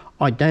before.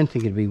 I don't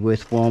think it'd be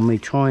worthwhile me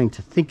trying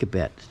to think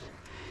about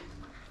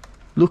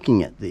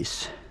looking at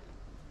this.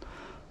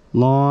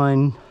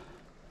 Line,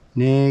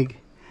 nag,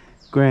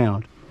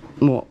 ground.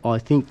 Well, I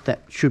think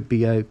that should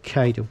be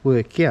okay to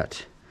work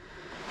out.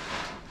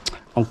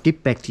 I'll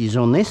get back to you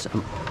on this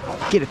and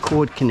I'll get a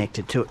cord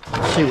connected to it.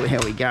 See how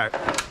we go.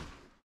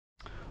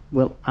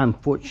 Well,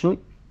 unfortunately,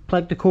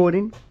 plugged the cord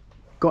in,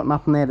 got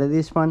nothing out of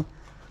this one.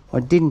 I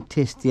didn't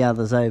test the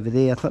others over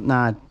there. I thought,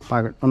 nah,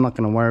 bugger it, I'm not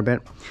going to worry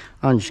about it.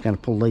 I'm just going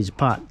to pull these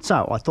apart.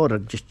 So I thought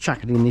I'd just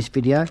chuck it in this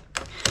video,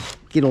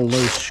 get all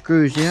those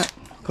screws out.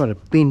 Got a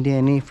bin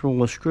down here for all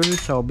the screws,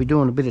 so I'll be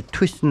doing a bit of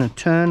twisting and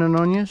turning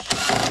on you.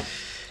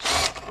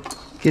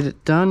 Get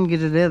it done,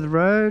 get it out of the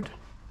road.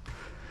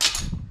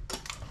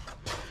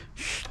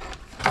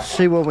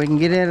 See what we can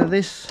get out of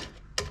this.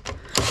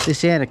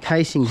 This outer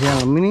casing's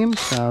aluminium,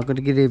 so I've got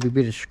to get every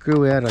bit of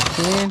screw out I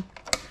can.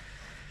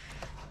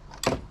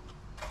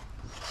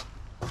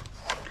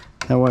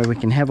 That way we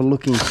can have a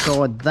look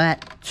inside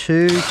that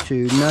too,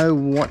 to know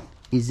what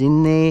is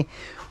in there,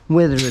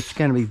 whether it's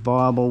going to be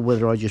viable,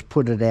 whether I just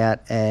put it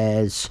out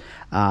as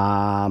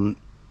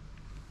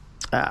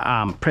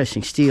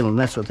pressing steel and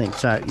that sort of thing.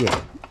 So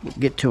yeah, we'll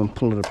get to and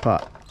pull it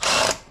apart.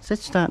 Is that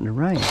starting to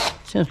rain?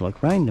 Sounds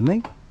like rain to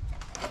me.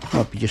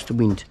 Might be just the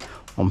wind.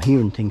 I'm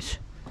hearing things.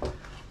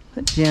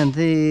 But down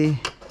there,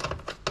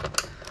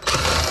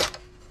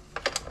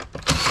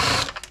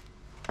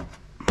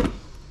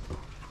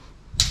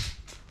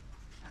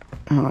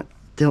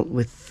 dealt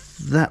with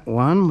that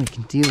one. We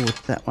can deal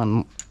with that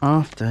one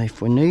after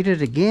if we need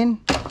it again.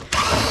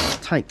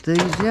 Take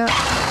these out.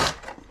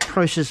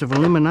 Process of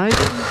elimination.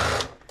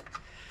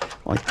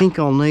 I think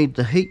I'll need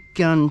the heat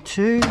gun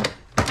too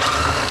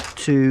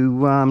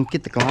to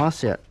get the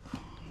glass out.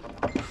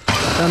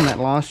 I've done that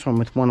last time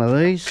with one of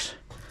these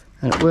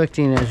and it worked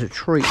in as a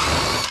treat.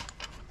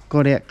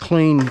 Got out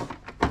clean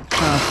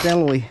cast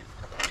alloy.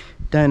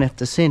 Don't have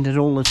to send it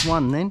all as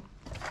one then.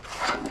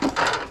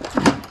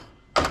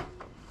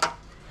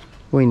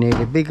 We need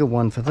a bigger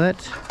one for that.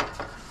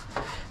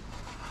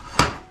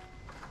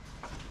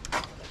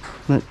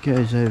 That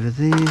goes over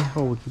there.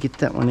 Oh, we can get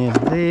that one out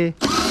of there.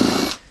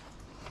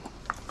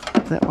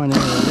 That one out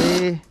of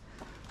there.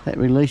 That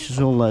releases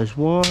all those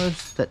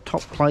wires. That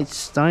top plate's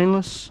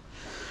stainless.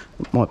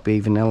 It might be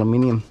even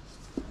aluminium.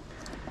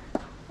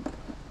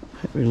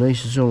 That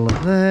releases all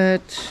of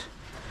that.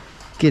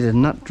 Get a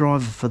nut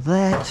driver for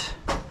that.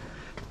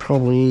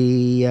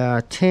 Probably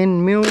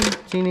 10 mil.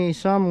 It's in here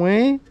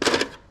somewhere.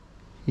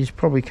 You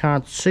probably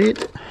can't see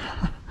it.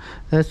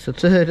 That's the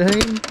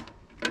 13.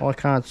 I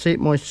can't see it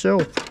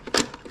myself.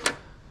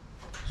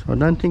 So I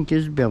don't think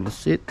you'll be able to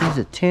see it. There's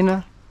a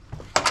tenner.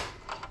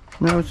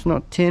 No, it's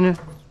not tenner.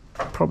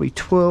 Probably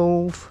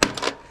 12.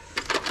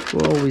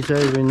 12 is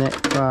over in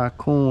that far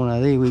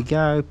corner. There we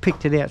go.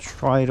 Picked it out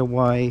straight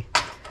away.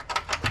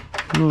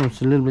 Oh,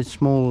 it's a little bit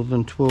smaller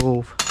than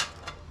 12.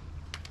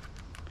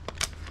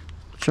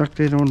 Chuck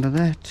that onto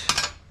that.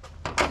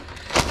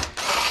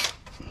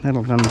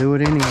 That'll undo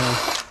it anyway.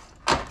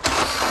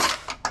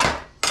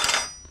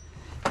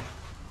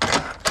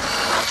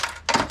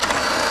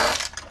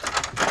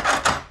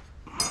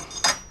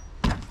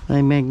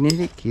 They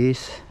magnetic?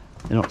 Yes.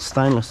 They're not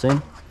stainless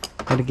then.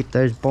 Got to get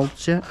those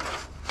bolts out.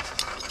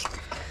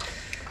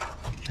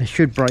 They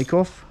should break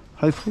off,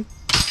 hopefully.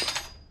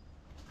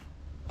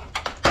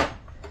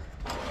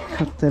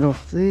 Cut that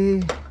off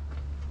there.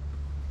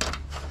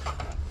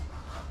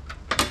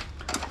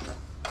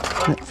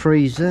 That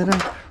frees that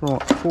up.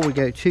 Right, before we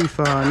go too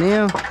far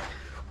now,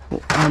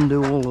 we'll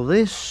undo all of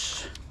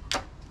this.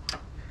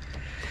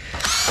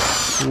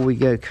 Before we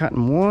go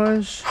cutting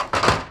wires.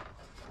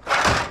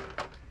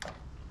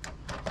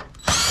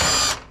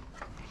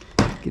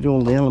 Get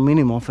all the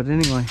aluminium off it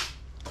anyway.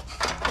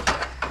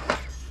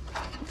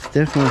 It's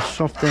definitely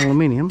soft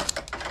aluminium.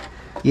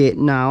 Yeah,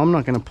 no, I'm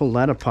not going to pull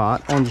that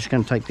apart. I'm just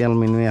going to take the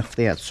aluminium off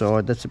the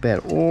outside. That's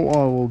about all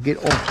I will get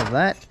off of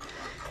that.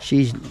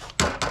 She's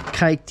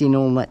caked in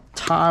all that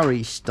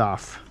tarry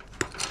stuff.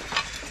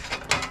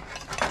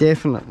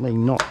 Definitely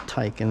not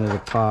taking it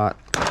apart.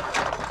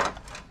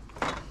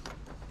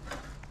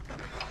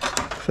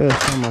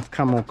 First time I've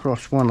come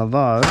across one of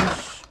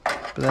those,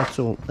 but that's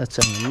all. That's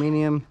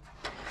aluminium.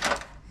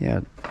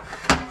 Yeah,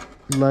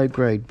 low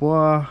grade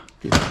wire.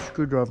 Get a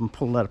screwdriver and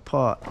pull that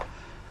apart.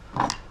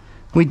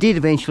 We did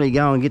eventually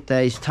go and get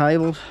those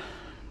tabled,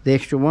 the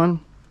extra one,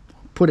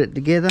 put it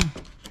together,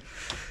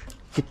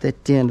 get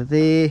that down to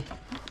there,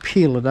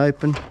 peel it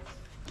open.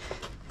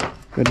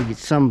 Got to get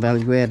some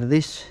value out of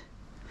this.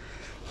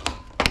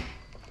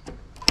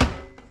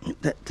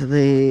 Get that to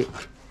there.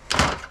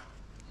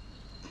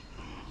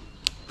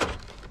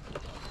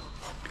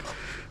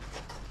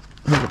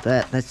 Look at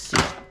that, that's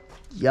just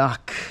yuck.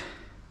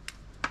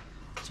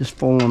 Just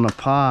falling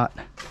apart.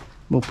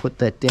 We'll put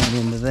that down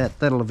into that.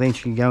 That'll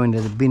eventually go into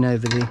the bin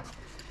over there.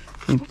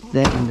 Empty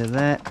that into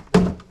that.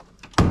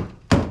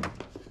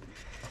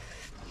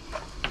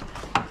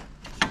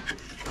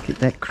 Get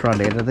that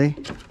crud out of there.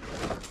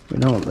 We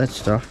don't want that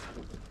stuff.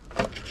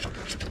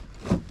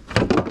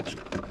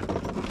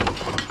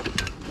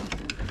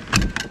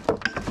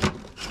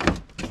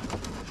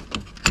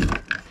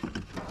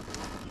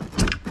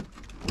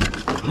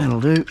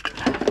 That'll do.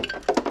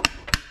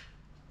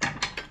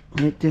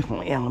 Yeah,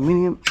 definitely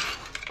aluminium.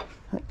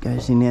 That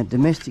goes in our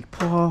domestic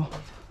pile.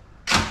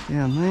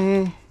 Down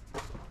there.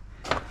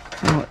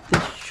 Right,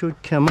 this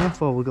should come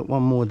off. Oh, we've got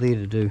one more there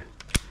to do.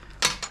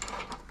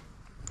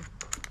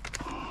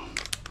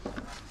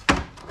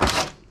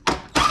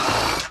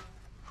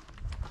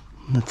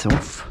 That's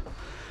off.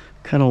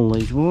 Cut all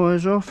these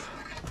wires off.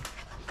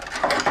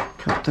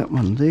 Cut that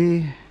one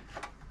there.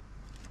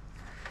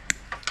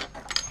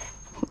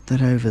 Put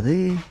that over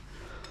there.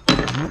 On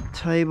that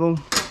table.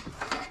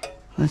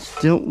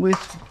 That's dealt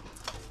with.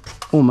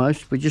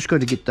 Almost. We just got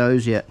to get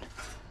those out.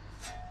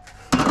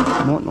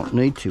 Might not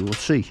need to. We'll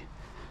see.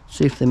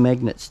 See if the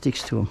magnet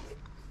sticks to them.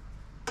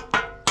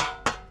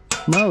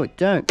 No, it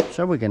don't.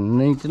 So we're going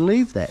to need to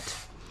leave that.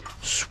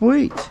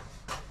 Sweet.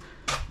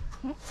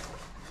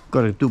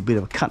 Got to do a bit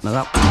of cutting it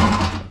up.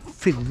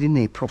 Fit it in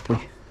there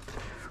properly.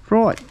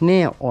 Right,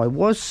 now I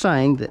was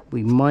saying that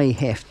we may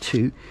have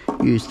to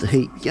use the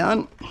heat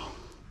gun.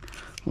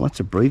 Well, that's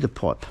a breather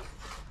pipe.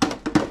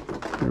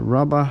 The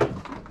rubber.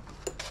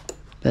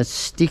 That's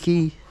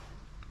sticky.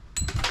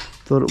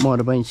 Thought it might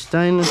have been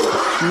stainless.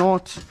 It's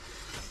not.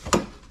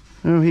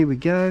 Oh, here we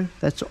go.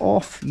 That's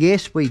off.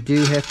 Yes, we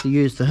do have to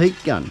use the heat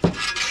gun.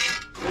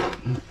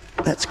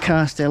 That's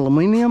cast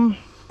aluminium.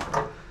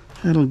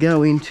 That'll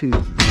go into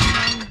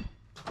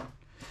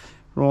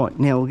Right,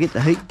 now we'll get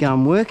the heat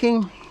gun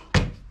working.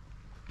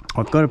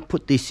 I've got to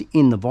put this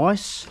in the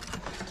vise.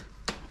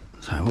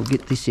 So we'll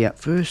get this out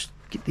first,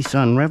 get this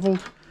unravelled.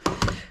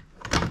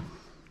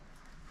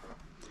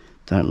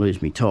 Don't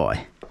lose me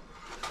tie.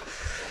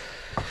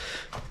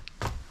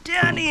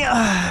 Down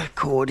here,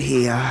 cord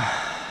here.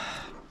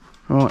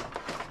 Right,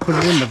 put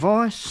it in the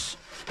vise.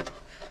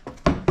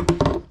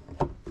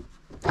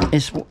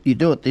 It's what you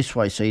do it this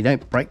way so you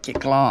don't break your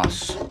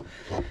glass.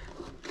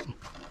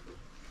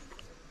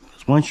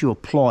 Once you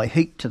apply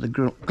heat to the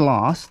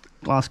glass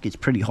gets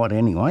pretty hot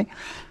anyway.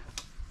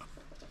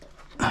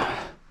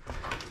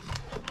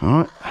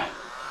 Alright.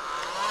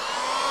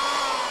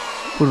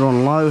 Put it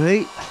on low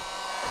heat.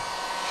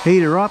 Heat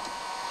her up.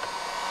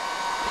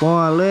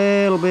 Apply a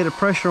little bit of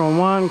pressure on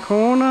one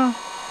corner.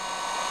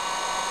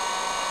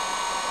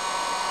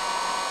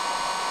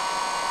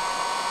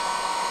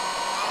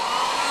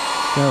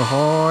 Go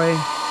high.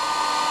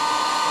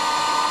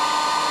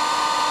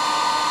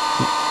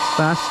 It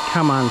starts to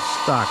come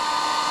unstuck.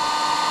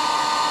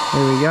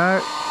 There we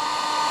go.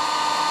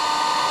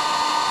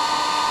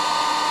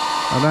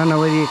 I don't know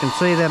whether you can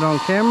see that on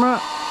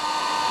camera.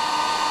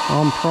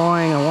 I'm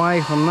prying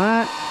away from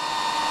that.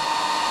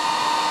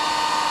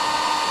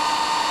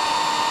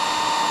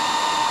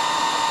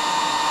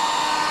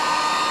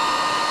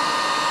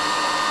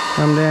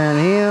 Come down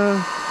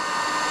here.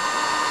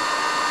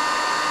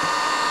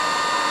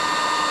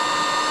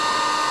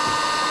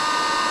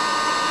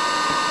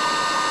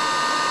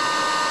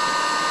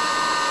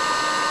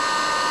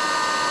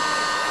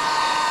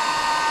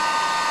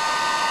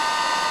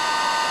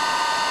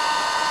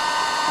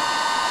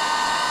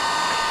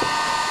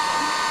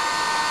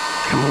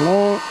 Come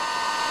along.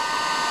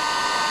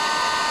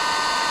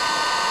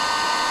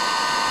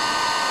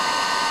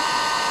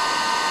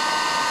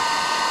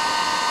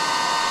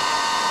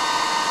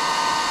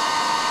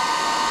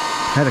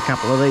 Had a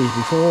couple of these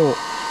before.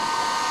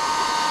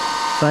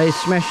 So he's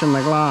smashing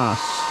the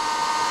glass.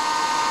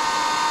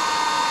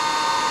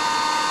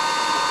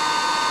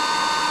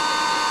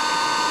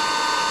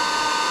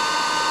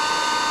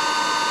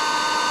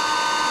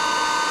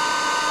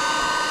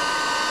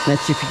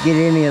 That's if you get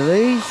any of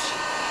these.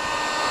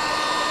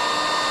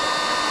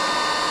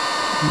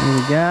 There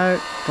we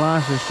go.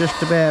 Glass is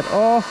just about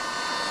off.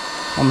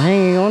 I'm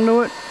hanging on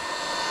to it.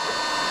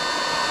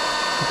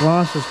 The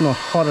glass is not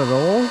hot at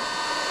all.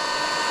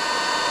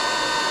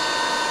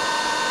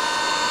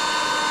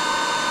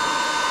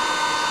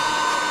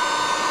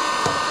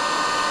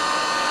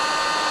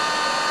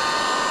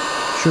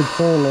 Should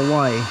fall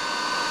away.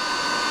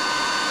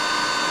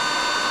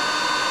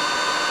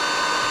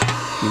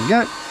 There we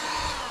go.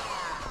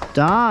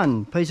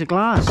 Done. Piece of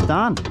glass,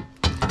 done.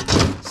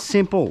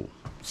 Simple.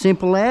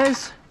 Simple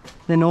as.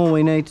 Then all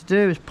we need to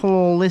do is pull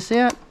all this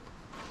out.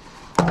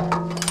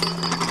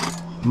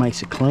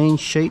 Makes a clean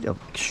sheet of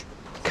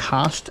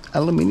cast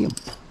aluminium.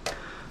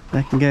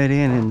 That can go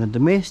down in the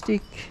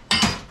domestic.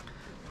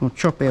 We'll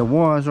chop our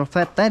wires off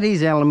that. That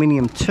is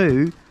aluminium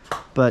too,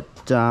 but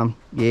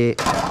yeah,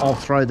 I'll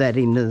throw that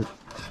into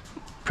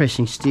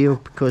pressing steel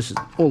because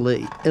all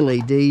the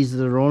LEDs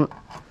that are on it.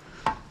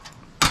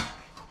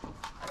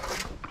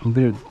 A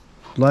bit of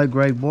low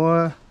grade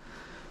wire.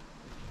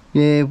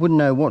 Yeah, wouldn't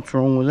know what's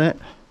wrong with that.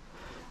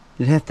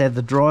 You'd have to have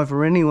the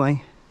driver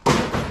anyway.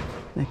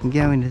 That can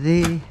go into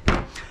there.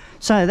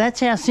 So that's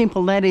how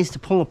simple that is to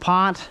pull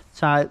apart.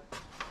 So,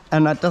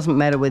 and it doesn't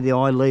matter whether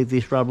I leave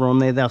this rubber on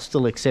there, they'll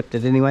still accept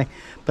it anyway.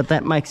 But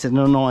that makes it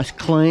a nice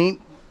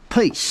clean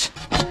piece.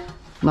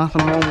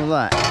 Nothing wrong with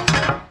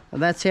that.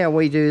 And that's how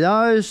we do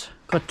those.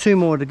 Got two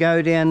more to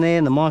go down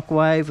there, the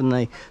microwave and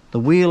the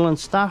wheel and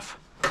stuff.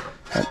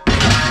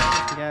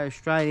 That go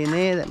straight in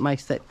there. That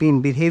makes that bin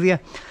a bit heavier.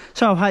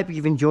 So I hope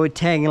you've enjoyed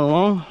tagging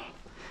along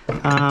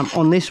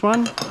on this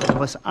one. I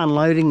was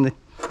unloading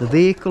the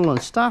vehicle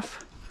and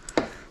stuff.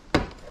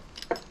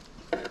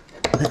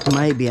 That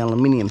may be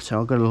aluminium, so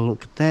I've got to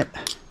look at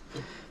that.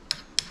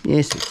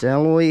 Yes, it's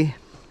alloy.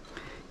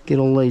 Get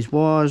all these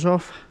wires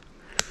off.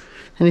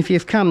 And if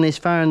you've come this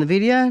far in the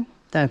video,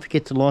 don't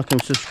forget to like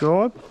and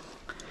subscribe.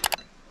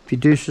 If you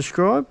do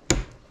subscribe,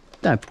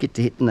 don't forget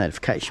to hit the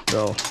notification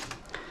bell.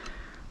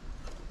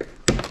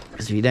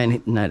 Because if you don't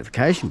hit the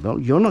notification bell,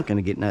 you're not going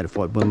to get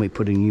notified when we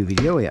put a new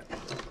video out.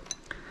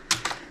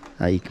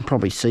 You can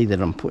probably see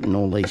that I'm putting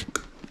all these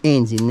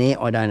ends in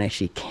there. I don't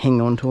actually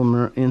hang on to them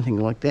or anything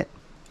like that.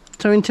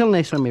 So until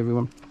next time,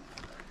 everyone,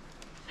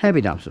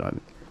 happy dumpster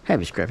diving,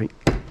 happy scrapping,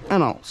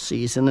 and I'll see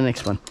you in the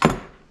next one.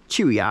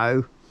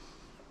 Cheerio.